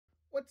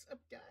What's up,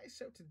 guys?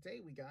 So today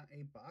we got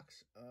a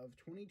box of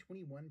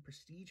 2021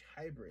 Prestige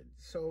Hybrid.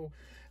 So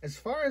as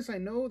far as I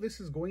know, this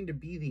is going to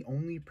be the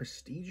only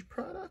Prestige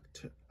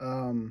product.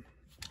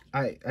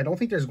 I don't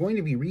think there's going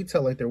to be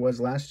retail like there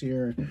was last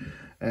year,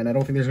 and I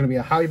don't think there's going to be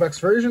a Hobby Box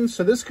version.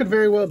 So this could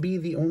very well be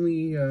the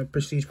only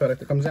Prestige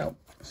product that comes out.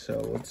 So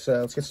let's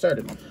get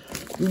started.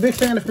 I'm a big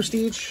fan of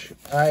Prestige.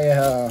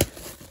 I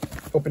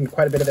opened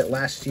quite a bit of it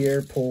last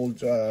year.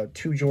 Pulled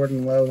 2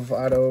 Jordan Love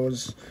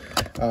autos.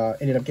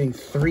 Ended up getting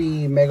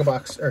 3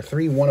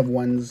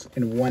 one-of-ones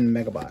in 1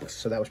 mega box.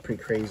 So that was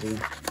pretty crazy.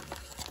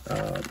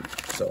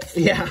 So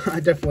yeah, I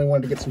definitely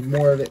wanted to get some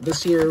more of it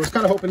this year. I was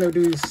kind of hoping they would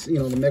do these,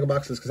 the mega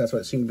boxes, because that's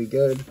what seemed to be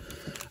good.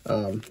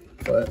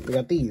 But we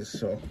got these,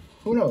 so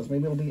who knows?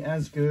 Maybe it'll be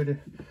as good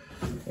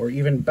or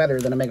even better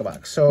than a mega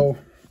box. So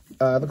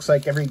looks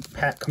like every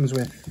pack comes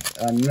with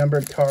a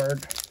numbered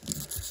card,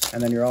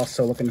 and then you're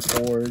also looking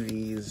for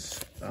these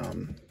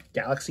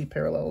Galaxy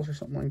parallels or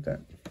something like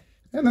that.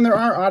 And then there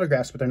are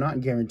autographs, but they're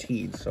not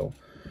guaranteed, so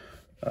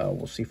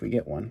we'll see if we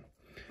get one.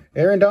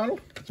 Aaron Donald,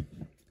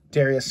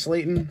 Darius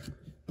Slayton,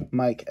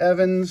 Mike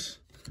Evans,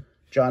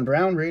 John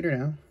Brown, Raider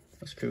now.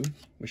 That's cool.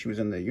 Wish he was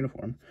in the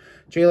uniform.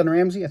 Jalen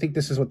Ramsey. I think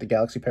this is what the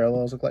Galaxy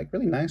parallels look like.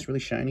 Really nice,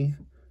 really shiny.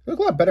 They look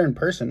a lot better in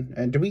person.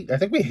 And I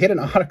think we hit an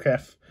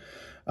autograph,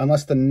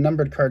 unless the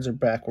numbered cards are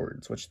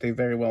backwards, which they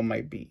very well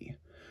might be.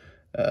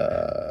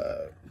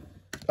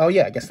 Oh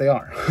yeah, I guess they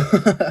are.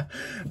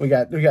 we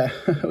got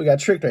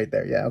tricked right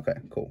there. Yeah, okay,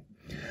 cool.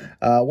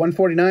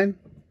 149,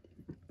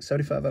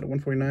 75 out of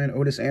 149.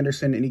 Otis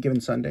Anderson, Any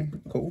Given Sunday.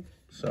 Cool.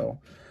 So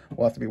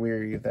we'll have to be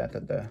wary of that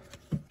the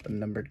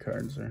numbered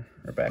cards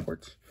are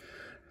backwards.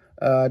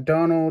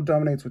 Donald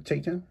dominates with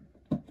takedown.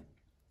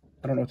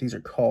 I don't know what these are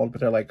called, but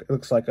they're like, it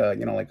looks like a,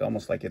 like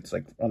almost like it's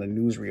like on a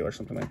newsreel or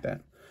something like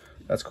that.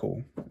 That's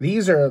cool.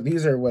 These are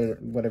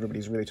what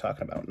everybody's really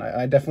talking about. And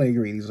I definitely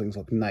agree. These things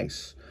look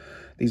nice.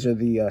 These are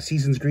the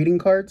season's greeting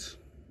cards.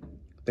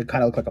 They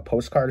kind of look like a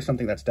postcard or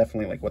something. That's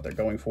definitely like what they're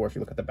going for if you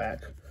look at the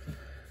back.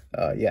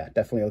 Yeah,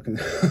 definitely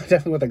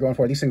definitely what they're going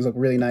for. These things look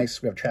really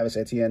nice. We have Travis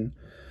Etienne.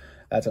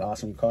 That's an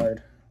awesome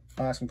card.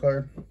 Awesome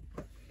card.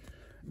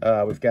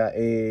 We've got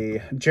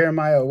a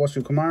Jeremiah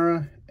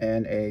Owusu-Kamara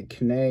and a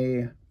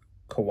Kene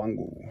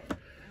Kawangu.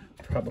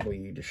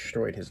 Probably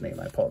destroyed his name.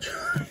 I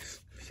apologize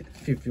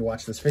if you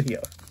watch this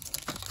video.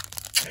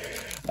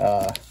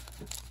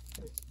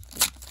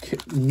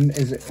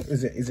 Is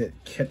it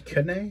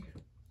Kene?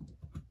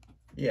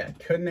 Yeah,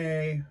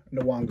 Kene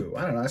Nwangu.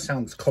 I don't know. That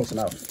sounds close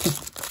enough.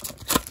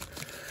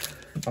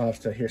 I'll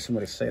have to hear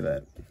somebody say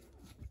that.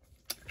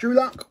 Drew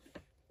Lock,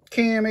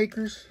 Cam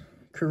Akers,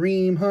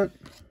 Kareem Hunt,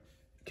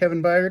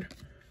 Kevin Byard.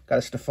 Got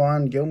a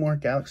Stephon Gilmore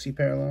Galaxy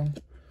parallel.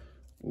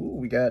 Ooh,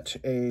 we got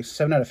a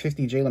 7 out of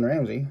 50 Jalen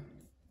Ramsey.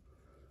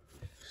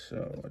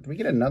 So, did we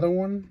get another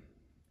one?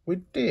 We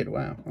did.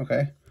 Wow.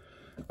 Okay.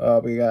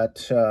 We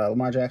got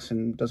Lamar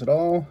Jackson does it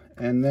all.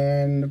 And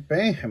then,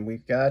 bam,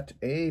 we've got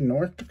a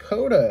North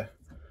Dakota.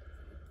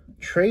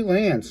 Trey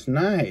Lance.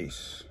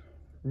 Nice.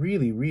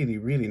 Really, really,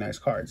 really nice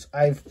cards.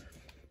 I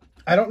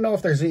don't know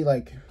if there's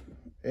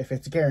if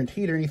it's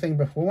guaranteed or anything,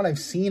 but from what I've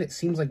seen, it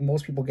seems like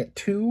most people get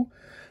 2.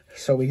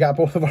 So we got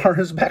both of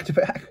ours back to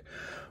back.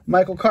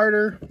 Michael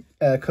Carter,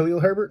 Khalil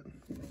Herbert,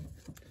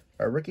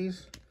 our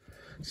rookies.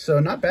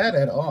 So not bad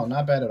at all.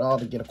 Not bad at all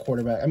to get a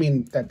quarterback. I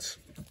mean, that's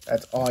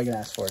all I can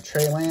ask for.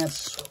 Trey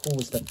Lance, who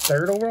was the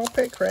 3rd overall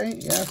pick, right?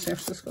 Yeah, San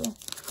Francisco.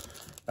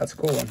 That's a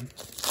cool one.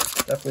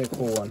 Definitely a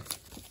cool one.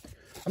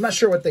 I'm not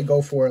sure what they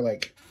go for,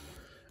 like,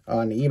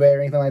 on eBay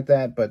or anything like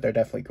that, but they're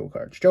definitely cool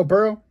cards. Joe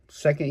Burrow,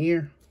 2nd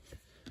year.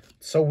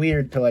 It's so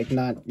weird to, like,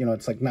 not,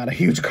 it's, like, not a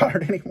huge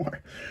card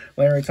anymore.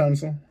 Larry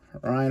Tunsil,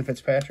 Ryan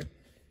Fitzpatrick,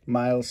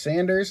 Miles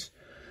Sanders.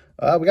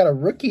 We got a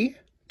rookie,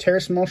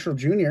 Terrace Marshall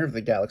Jr. of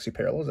the Galaxy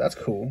Parallels. That's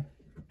cool.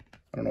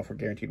 I don't know if we're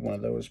guaranteed one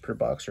of those per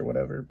box or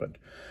whatever, but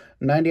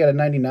 90 out of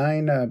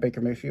 99, Baker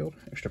Mayfield,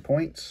 extra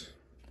points.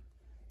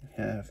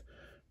 We have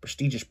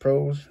Prestigious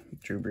Pros,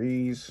 Drew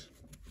Brees.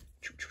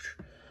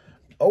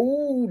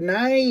 Oh,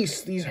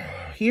 nice. These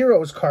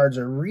Heroes cards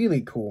are really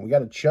cool. We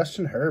got a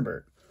Justin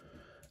Herbert.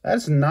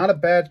 That's not a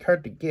bad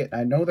card to get.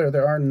 I know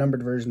there are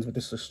numbered versions, but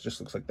this just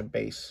looks like the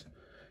base.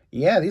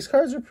 Yeah, these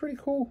cards are pretty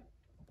cool.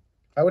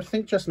 I would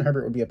think Justin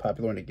Herbert would be a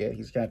popular one to get.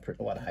 He's got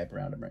a lot of hype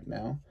around him right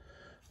now.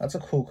 That's a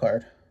cool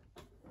card.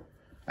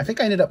 I think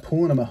I ended up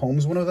pulling a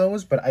Mahomes one of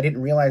those, but I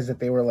didn't realize that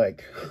they were,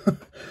 like,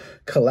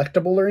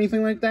 collectible or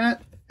anything like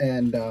that.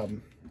 And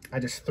I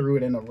just threw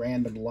it in a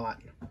random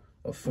lot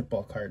of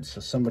football cards. So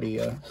somebody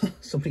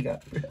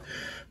got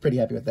pretty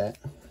happy with that.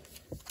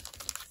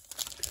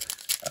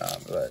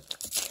 But,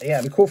 yeah,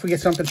 it'd be cool if we get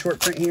something short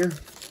print here.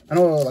 I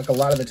know, like, a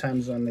lot of the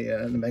times on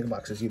the mega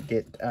boxes, you'd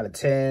get out of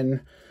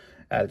 10,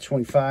 out of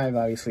 25.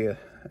 Obviously, I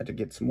had to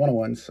get some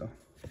one-on-ones, so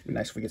it'd be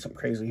nice if we get something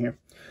crazy here.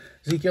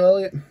 Ezekiel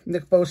Elliott,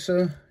 Nick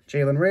Bosa,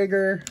 Jalen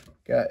Reagor,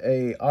 got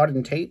a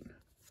Auden Tate,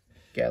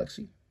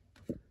 Galaxy.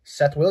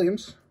 Seth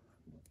Williams,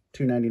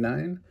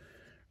 299,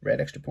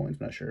 red extra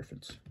points. Not sure if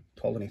it's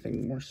called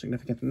anything more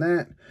significant than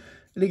that.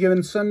 Any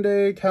Given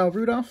Sunday, Kyle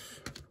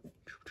Rudolph.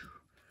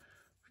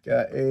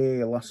 Got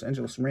a Los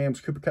Angeles Rams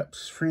Cooper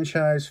Kupp's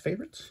franchise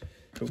favorites.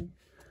 Cool.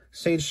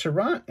 Sage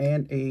Surratt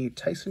and a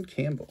Tyson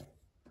Campbell.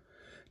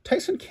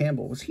 Tyson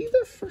Campbell, was he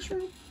the first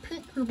round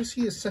pick or was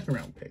he a second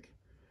round pick?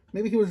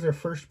 Maybe he was their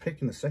first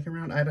pick in the second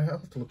round. I'll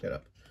have to look that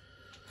up.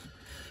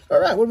 All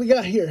right, what do we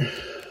got here?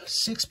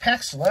 6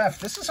 packs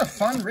left. This is a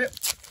fun rip.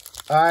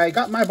 I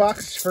got my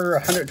box for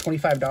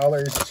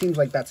 $125. Seems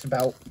like that's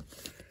about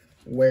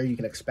where you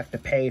can expect to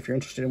pay if you're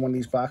interested in one of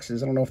these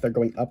boxes. I don't know if they're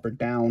going up or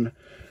down.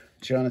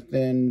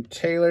 Jonathan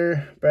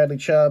Taylor, Bradley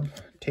Chubb,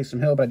 Taysom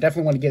Hill, but I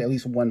definitely want to get at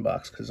least one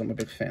box because I'm a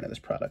big fan of this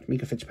product.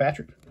 Mika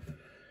Fitzpatrick.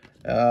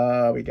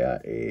 We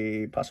got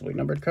a possibly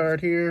numbered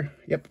card here.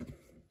 Yep,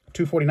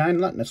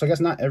 249. So I guess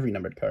not every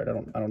numbered card.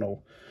 I don't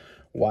know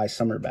why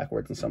some are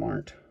backwards and some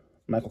aren't.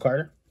 Michael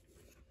Carter.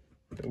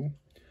 Cool.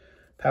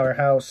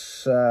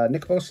 Powerhouse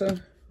Nick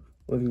Bosa.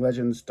 Living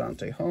Legends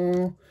Dante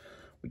Hall.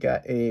 We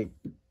got a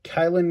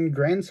Kylan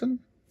Granson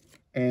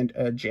and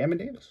Jamin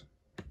Davis.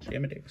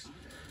 Jamin Davis.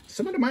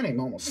 Similar to my name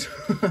almost.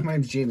 My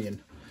name's Jamian.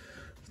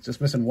 It's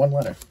just missing one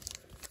letter.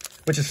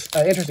 Which is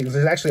interesting because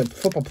there's actually a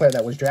football player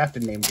that was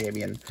drafted named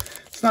Jamian.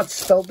 It's not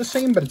spelled the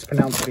same, but it's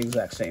pronounced the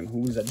exact same.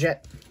 Who's a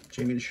Jet.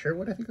 Jamian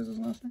Sherwood, I think is his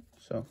last name.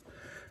 So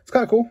it's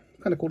kind of cool.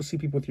 Kind of cool to see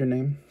people with your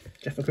name.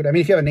 Jeff Lakuta. I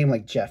mean, if you have a name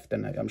like Jeff,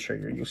 then I'm sure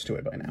you're used to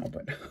it by now.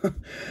 But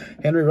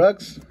Henry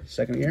Ruggs,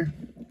 second year.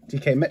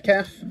 DK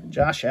Metcalf.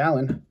 Josh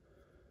Allen.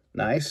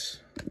 Nice.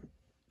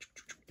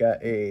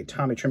 Got a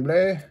Tommy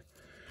Tremblay.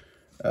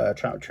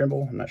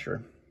 Trimble, I'm not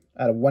sure.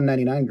 Out of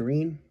 199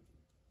 green.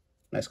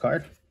 Nice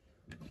card.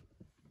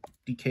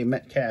 DK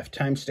Metcalf,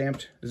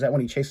 time-stamped. Is that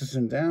when he chases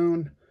him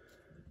down?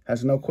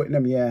 Has no quitting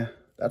him? Yeah,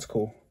 that's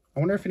cool. I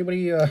wonder if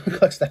anybody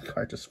collects that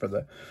card just for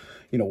the,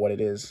 you know, what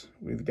it is.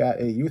 We've got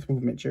a Youth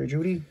Movement Jerry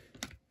Jeudy.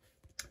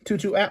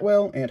 Tutu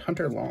Atwell and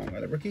Hunter Long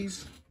are the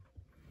rookies.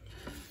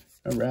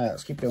 All right,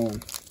 let's keep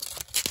going.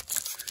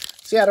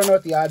 See, I don't know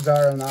what the odds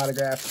are on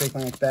autographs,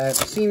 anything like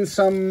that. I've seen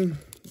some,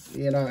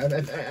 you know,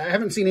 I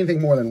haven't seen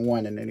anything more than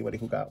one in anybody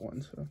who got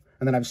one. So,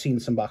 and then I've seen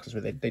some boxes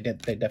where they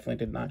definitely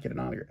did not get an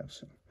autograph.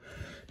 So,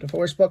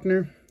 DeForest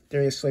Buckner,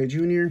 Darius Slay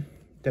Jr.,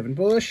 Devin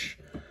Bush,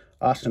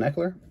 Austin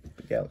Eckler,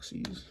 the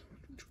Galaxies.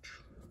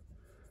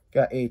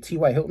 Got a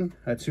T.Y. Hilton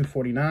at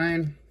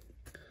 249.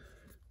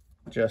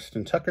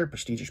 Justin Tucker,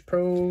 Prestigious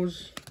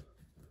Pros.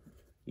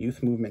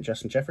 Youth Movement,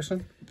 Justin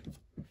Jefferson.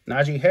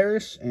 Najee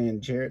Harris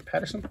and Jarrett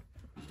Patterson.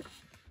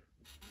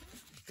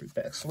 3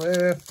 packs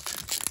left.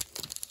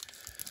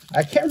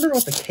 I can't remember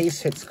what the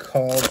case hit's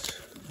called.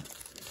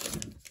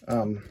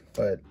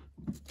 But,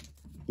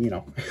 you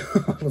know,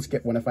 let's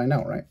get one to find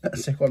out, right?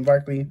 Saquon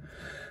Barkley,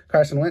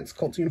 Carson Wentz,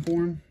 Colts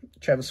uniform.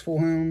 Travis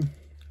Fulham,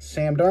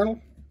 Sam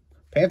Darnold,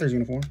 Panthers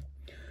uniform.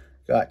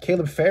 Got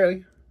Caleb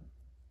Farley.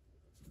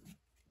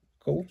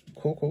 Cool.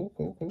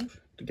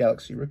 The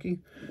Galaxy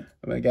rookie.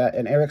 And we got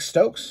an Eric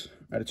Stokes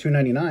out of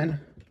 299.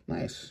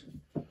 Nice.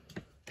 I'm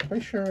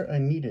pretty sure I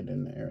needed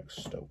an Eric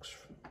Stokes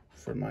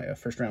for my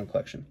first round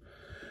collection.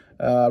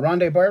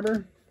 Rondé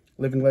Barber,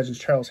 Living Legends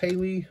Charles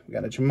Haley. We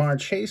got a Jamar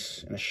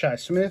Chase and a Shi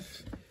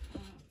Smith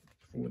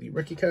for the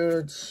rookie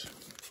cards.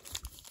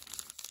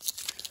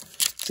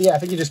 So yeah, I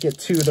think you just get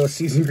 2 of those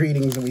season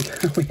greetings and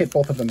we hit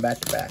both of them back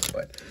to back.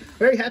 But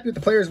very happy with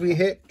the players we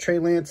hit. Trey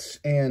Lance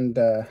and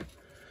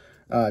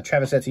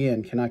Travis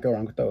Etienne. Cannot go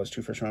wrong with those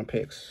 2 first-round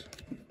picks.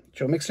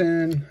 Joe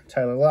Mixon,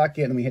 Tyler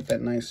Lockett, and we hit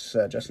that nice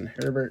Justin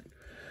Herbert.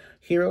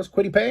 Heroes,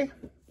 Kwity Paye,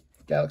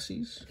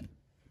 Galaxies.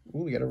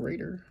 Ooh, we got a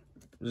Raider.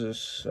 This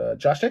is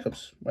Josh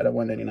Jacobs, right at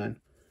 199.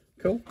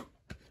 Cool.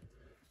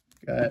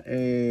 Got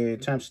a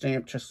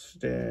timestamp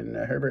Justin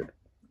Herbert.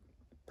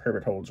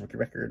 Herbert holds rookie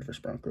record for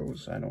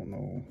Broncos. I don't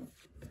know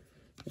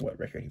what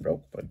record he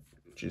broke, but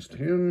just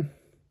him.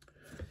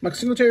 Mike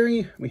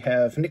Singletary. We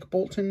have Nick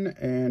Bolton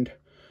and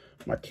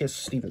Marquez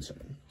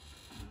Stevenson.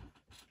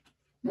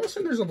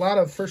 Noticing there's a lot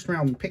of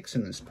first-round picks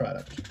in this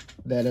product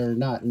that are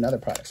not in other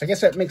products. I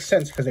guess that makes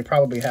sense because they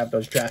probably have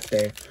those draft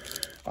day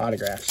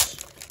autographs.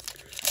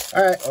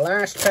 All right,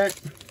 last pack.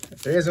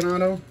 If there is an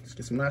auto, let's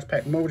get some last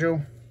pack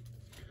mojo.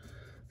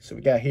 So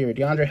we got here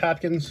DeAndre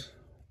Hopkins,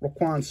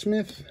 Roquan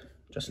Smith,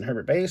 Justin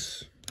Herbert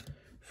base,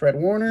 Fred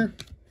Warner,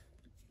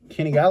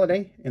 Kenny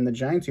Galladay in the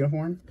Giants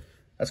uniform.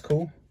 That's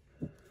cool.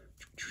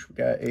 We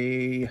got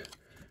a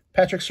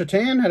Patrick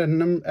Surtain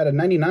at a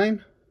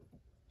 99.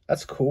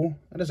 That's cool.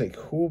 That is a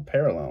cool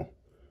parallel.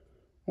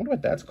 I wonder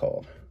what that's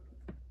called.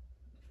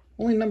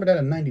 Only numbered at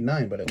a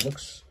 99, but it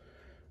looks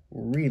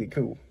really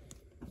cool.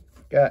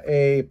 Got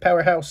a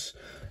Powerhouse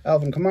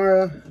Alvin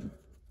Kamara,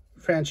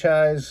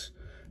 franchise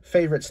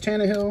favorites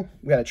Tannehill.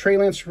 We got a Trey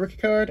Lance rookie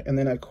card, and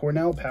then a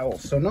Cornell Powell.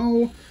 So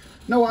no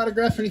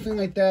autograph or anything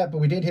like that, but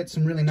we did hit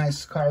some really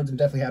nice cards. I'm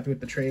definitely happy with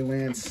the Trey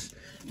Lance.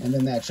 And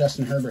then that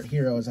Justin Herbert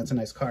Heroes, that's a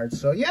nice card.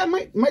 So yeah, I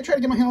might try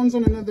to get my hands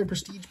on another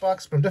Prestige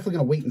box, but I'm definitely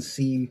going to wait and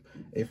see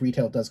if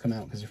retail does come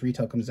out. Because if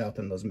retail comes out,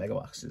 then those mega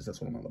boxes, that's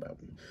what I'm all about.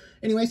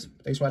 Anyways,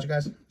 thanks for watching,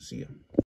 guys. See you.